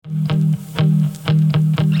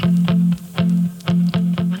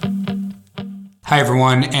Hi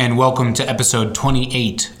everyone, and welcome to episode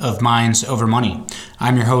 28 of Minds Over Money.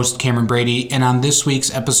 I'm your host, Cameron Brady, and on this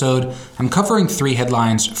week's episode, I'm covering 3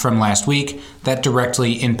 headlines from last week that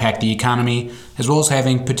directly impact the economy, as well as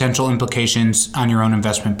having potential implications on your own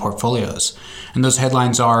investment portfolios. And those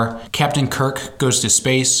headlines are: Captain Kirk goes to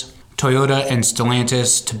space, Toyota and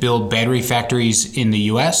Stellantis to build battery factories in the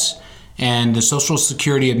US, and the Social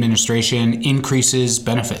Security Administration increases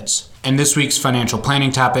benefits. And this week's financial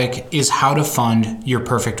planning topic is how to fund your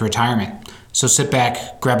perfect retirement. So sit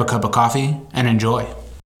back, grab a cup of coffee, and enjoy.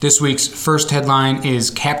 This week's first headline is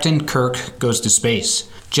Captain Kirk goes to space.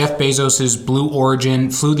 Jeff Bezos' Blue Origin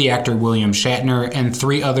flew the actor William Shatner and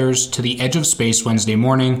 3 others to the edge of space Wednesday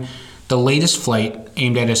morning, the latest flight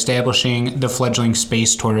aimed at establishing the fledgling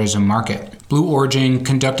space tourism market. Blue Origin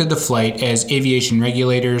conducted the flight as aviation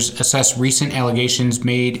regulators assess recent allegations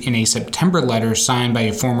made in a September letter signed by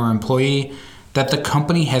a former employee that the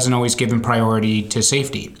company hasn't always given priority to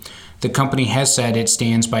safety. The company has said it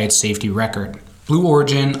stands by its safety record. Blue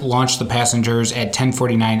Origin launched the passengers at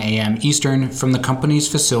 10:49 a.m. Eastern from the company's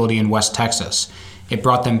facility in West Texas. It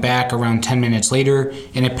brought them back around 10 minutes later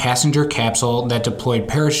in a passenger capsule that deployed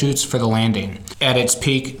parachutes for the landing. At its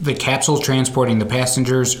peak, the capsule transporting the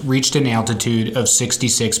passengers reached an altitude of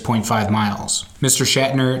 66.5 miles. Mr.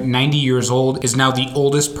 Shatner, 90 years old, is now the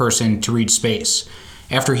oldest person to reach space.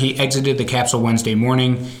 After he exited the capsule Wednesday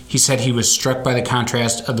morning, he said he was struck by the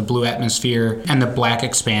contrast of the blue atmosphere and the black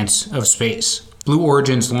expanse of space. Blue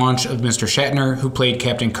Origin's launch of Mr. Shatner, who played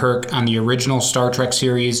Captain Kirk on the original Star Trek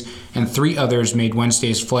series, and 3 others made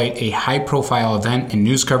Wednesday's flight a high-profile event in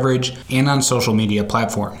news coverage and on social media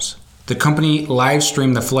platforms. The company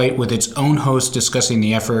live-streamed the flight with its own host discussing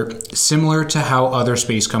the effort, similar to how other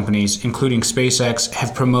space companies, including SpaceX,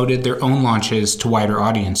 have promoted their own launches to wider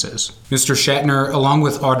audiences. Mr. Shatner, along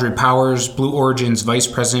with Audrey Powers, Blue Origin's Vice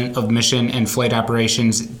President of Mission and Flight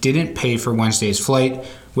Operations, didn't pay for Wednesday's flight,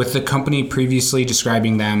 with the company previously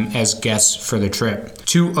describing them as guests for the trip.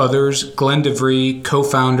 2 others, Glenn DeVry,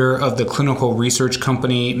 co-founder of the clinical research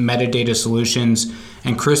company Metadata Solutions,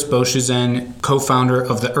 and Chris Boshazan, co-founder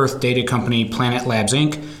of the Earth data company Planet Labs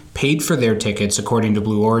Inc., paid for their tickets according to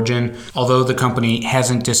Blue Origin, although the company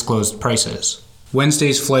hasn't disclosed prices.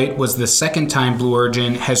 Wednesday's flight was the second time Blue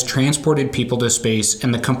Origin has transported people to space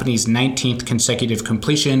and the company's 19th consecutive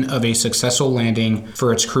completion of a successful landing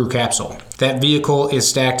for its crew capsule. That vehicle is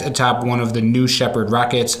stacked atop one of the New Shepard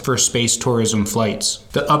rockets for space tourism flights.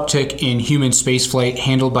 The uptick in human spaceflight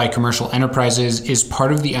handled by commercial enterprises is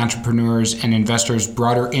part of the entrepreneurs and investors'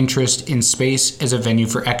 broader interest in space as a venue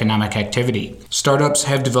for economic activity. Startups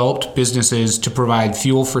have developed businesses to provide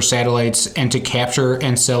fuel for satellites and to capture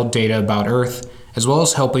and sell data about Earth, as well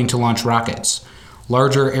as helping to launch rockets.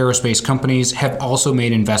 Larger aerospace companies have also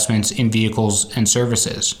made investments in vehicles and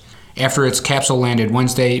services. After its capsule landed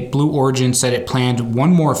Wednesday, Blue Origin said it planned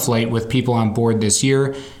one more flight with people on board this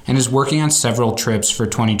year and is working on several trips for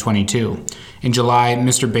 2022. In July,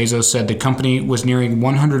 Mr. Bezos said the company was nearing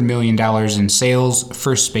 $100 million in sales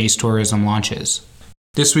for space tourism launches.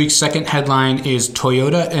 This week's second headline is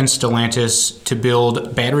Toyota and Stellantis to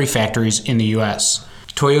build battery factories in the US.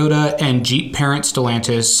 Toyota and Jeep parent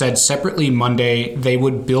Stellantis said separately Monday they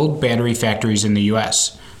would build battery factories in the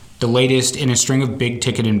U.S., the latest in a string of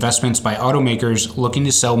big-ticket investments by automakers looking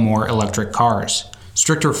to sell more electric cars.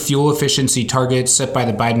 Stricter fuel efficiency targets set by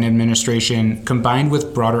the Biden administration, combined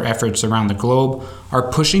with broader efforts around the globe,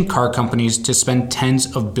 are pushing car companies to spend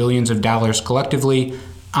tens of billions of dollars collectively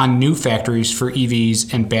on new factories for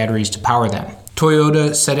EVs and batteries to power them.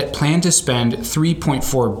 Toyota said it planned to spend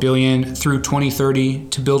 $3.4 billion through 2030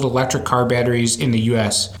 to build electric car batteries in the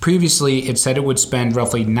US. Previously, it said it would spend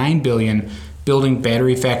roughly $9 billion building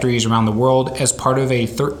battery factories around the world as part of a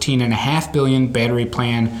 $13.5 billion battery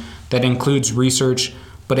plan that includes research,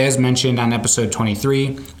 but as mentioned on episode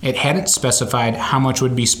 23, it hadn't specified how much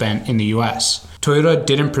would be spent in the US. Toyota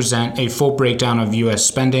didn't present a full breakdown of US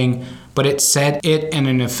spending, but it said it and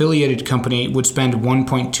an affiliated company would spend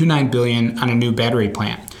 $1.29 billion on a new battery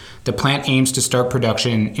plant. The plant aims to start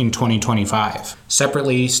production in 2025.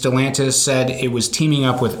 Separately, Stellantis said it was teaming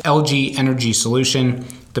up with LG Energy Solution,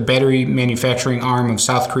 the battery manufacturing arm of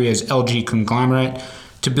South Korea's LG conglomerate,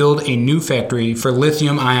 to build a new factory for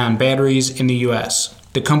lithium-ion batteries in the US.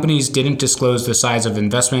 The companies didn't disclose the size of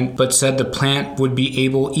investment, but said the plant would be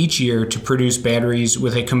able each year to produce batteries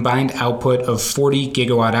with a combined output of 40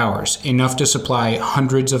 gigawatt hours, enough to supply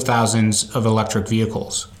hundreds of thousands of electric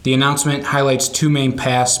vehicles. The announcement highlights 2 main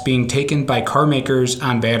paths being taken by car makers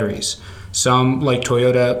on batteries. Some, like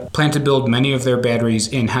Toyota, plan to build many of their batteries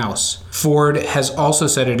in-house. Ford has also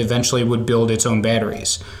said it eventually would build its own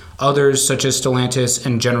batteries. Others, such as Stellantis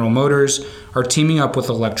and General Motors, are teaming up with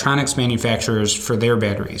electronics manufacturers for their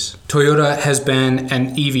batteries. Toyota has been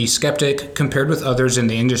an EV skeptic compared with others in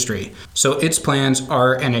the industry, so its plans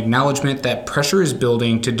are an acknowledgement that pressure is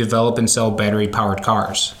building to develop and sell battery-powered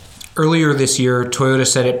cars. Earlier this year, Toyota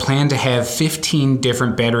said it planned to have 15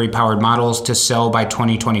 different battery-powered models to sell by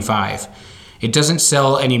 2025. It doesn't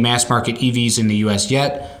sell any mass-market EVs in the US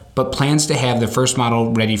yet, but plans to have the first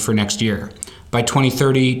model ready for next year. By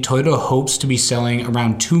 2030, Toyota hopes to be selling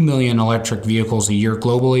around 2 million electric vehicles a year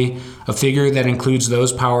globally, a figure that includes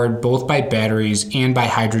those powered both by batteries and by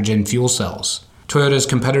hydrogen fuel cells. Toyota's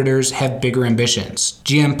competitors have bigger ambitions.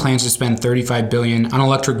 GM plans to spend $35 billion on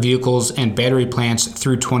electric vehicles and battery plants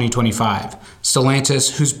through 2025.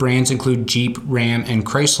 Stellantis, whose brands include Jeep, Ram, and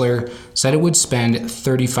Chrysler, said it would spend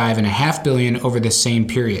 $35.5 billion over the same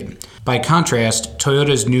period. By contrast,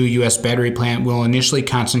 Toyota's new U.S. battery plant will initially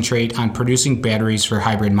concentrate on producing batteries for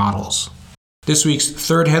hybrid models. This week's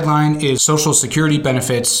third headline is Social Security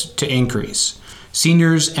benefits to increase.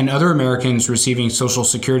 Seniors and other Americans receiving Social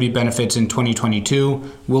Security benefits in 2022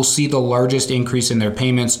 will see the largest increase in their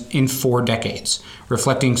payments in 4 decades,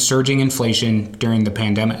 reflecting surging inflation during the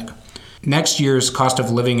pandemic. Next year's cost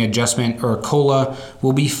of living adjustment, or COLA,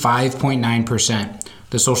 will be 5.9%.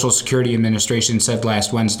 The Social Security Administration said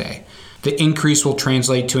last Wednesday. The increase will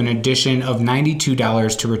translate to an addition of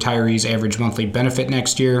 $92 to retirees' average monthly benefit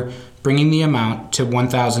next year, bringing the amount to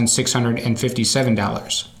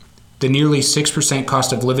 $1,657. The nearly 6%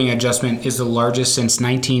 cost of living adjustment is the largest since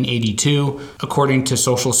 1982, according to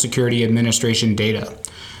Social Security Administration data.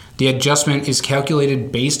 The adjustment is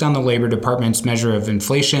calculated based on the Labor Department's measure of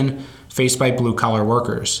inflation faced by blue-collar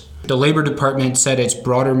workers. The Labor Department said its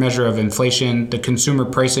broader measure of inflation, the Consumer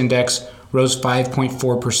Price Index, rose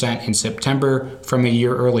 5.4% in September from a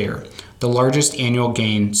year earlier, the largest annual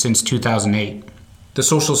gain since 2008. The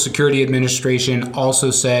Social Security Administration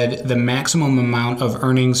also said the maximum amount of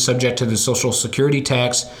earnings subject to the Social Security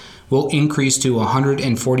tax will increase to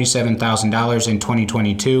 $147,000 in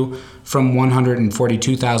 2022 from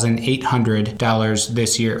 $142,800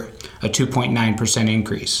 this year, a 2.9%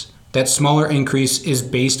 increase. That smaller increase is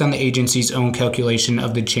based on the agency's own calculation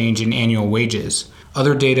of the change in annual wages.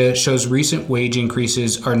 Other data shows recent wage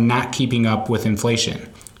increases are not keeping up with inflation.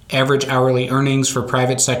 Average hourly earnings for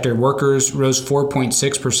private sector workers rose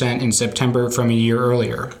 4.6% in September from a year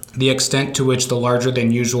earlier. The extent to which the larger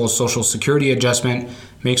than usual Social Security adjustment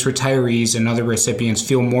makes retirees and other recipients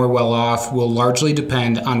feel more well off will largely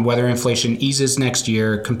depend on whether inflation eases next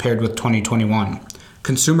year compared with 2021.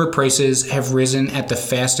 Consumer prices have risen at the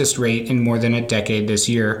fastest rate in more than a decade this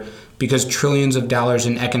year because trillions of dollars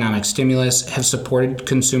in economic stimulus have supported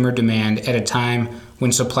consumer demand at a time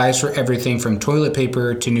when supplies for everything from toilet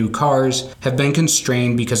paper to new cars have been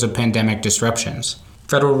constrained because of pandemic disruptions.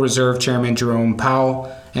 Federal Reserve Chairman Jerome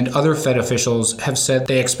Powell and other Fed officials have said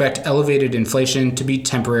they expect elevated inflation to be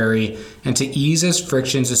temporary and to ease as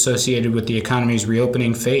frictions associated with the economy's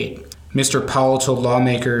reopening fade. Mr. Powell told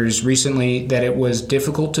lawmakers recently that it was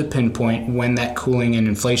difficult to pinpoint when that cooling in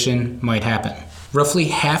inflation might happen. Roughly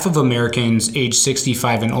half of Americans aged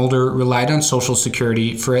 65 and older relied on Social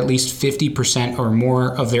Security for at least 50% or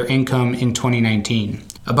more of their income in 2019.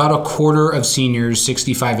 About a quarter of seniors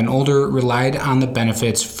 65 and older relied on the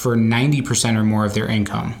benefits for 90% or more of their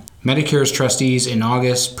income. Medicare's trustees in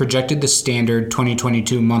August projected the standard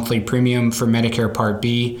 2022 monthly premium for Medicare Part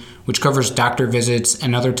B, which covers doctor visits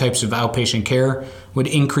and other types of outpatient care, would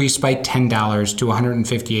increase by $10 to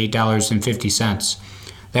 $158.50.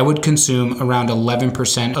 That would consume around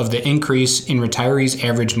 11% of the increase in retirees'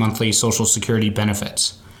 average monthly Social Security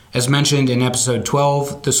benefits. As mentioned in episode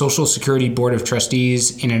 12, the Social Security Board of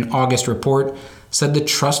Trustees, in an August report, said the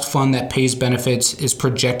trust fund that pays benefits is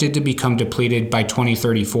projected to become depleted by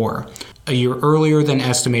 2034, a year earlier than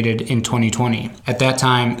estimated in 2020. At that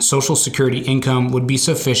time, Social Security income would be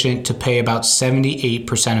sufficient to pay about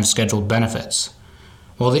 78% of scheduled benefits.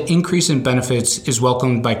 While the increase in benefits is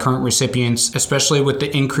welcomed by current recipients, especially with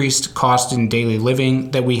the increased cost in daily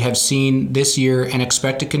living that we have seen this year and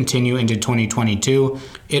expect to continue into 2022,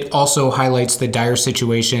 it also highlights the dire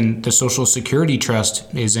situation the Social Security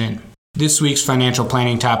Trust is in. This week's financial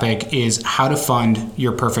planning topic is how to fund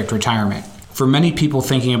your perfect retirement. For many people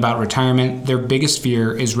thinking about retirement, their biggest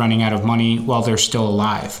fear is running out of money while they're still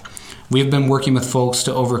alive. We've been working with folks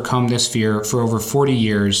to overcome this fear for over 40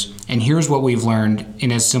 years, and here's what we've learned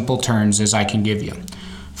in as simple terms as I can give you.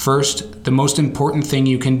 First, the most important thing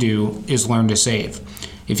you can do is learn to save.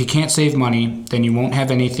 If you can't save money, then you won't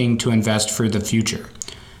have anything to invest for the future.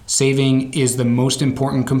 Saving is the most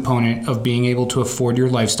important component of being able to afford your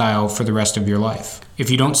lifestyle for the rest of your life. If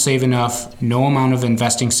you don't save enough, no amount of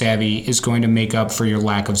investing savvy is going to make up for your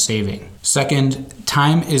lack of saving. Second,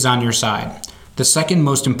 time is on your side. The second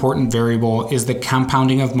most important variable is the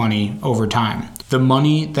compounding of money over time. The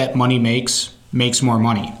money that money makes more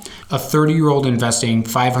money. A 30-year-old investing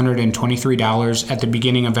 $523 at the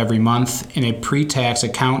beginning of every month in a pre-tax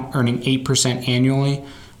account earning 8% annually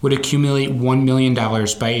would accumulate $1 million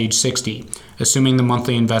by age 60, assuming the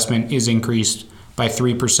monthly investment is increased by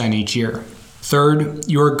 3% each year. Third,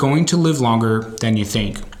 you are going to live longer than you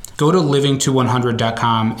think. Go to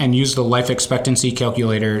livingto100.com and use the life expectancy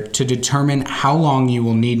calculator to determine how long you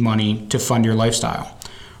will need money to fund your lifestyle.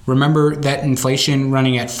 Remember that inflation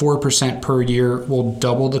running at 4% per year will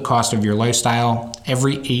double the cost of your lifestyle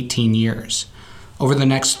every 18 years. Over the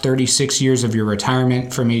next 36 years of your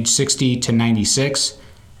retirement from age 60 to 96,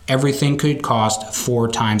 everything could cost 4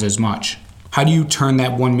 times as much. How do you turn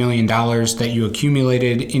that $1 million that you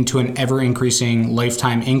accumulated into an ever-increasing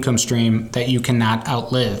lifetime income stream that you cannot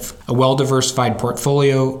outlive? A well-diversified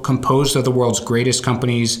portfolio composed of the world's greatest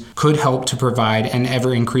companies could help to provide an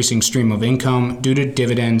ever-increasing stream of income due to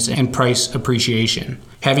dividends and price appreciation.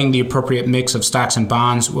 Having the appropriate mix of stocks and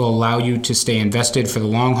bonds will allow you to stay invested for the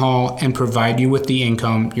long haul and provide you with the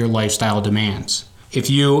income your lifestyle demands. If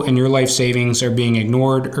you and your life savings are being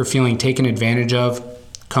ignored or feeling taken advantage of,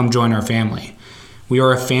 come join our family. We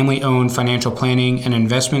are a family-owned financial planning and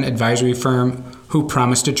investment advisory firm who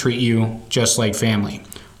promise to treat you just like family.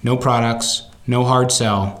 No products, no hard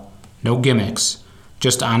sell, no gimmicks,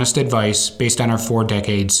 just honest advice based on our 4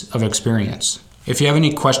 decades of experience. If you have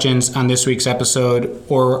any questions on this week's episode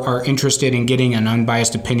or are interested in getting an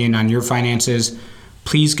unbiased opinion on your finances,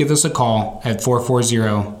 please give us a call at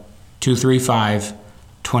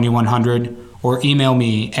 440-235-2100 or email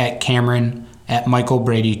me at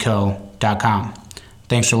Cameron@michaelbradyco.com.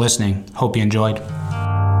 Thanks for listening. Hope you enjoyed.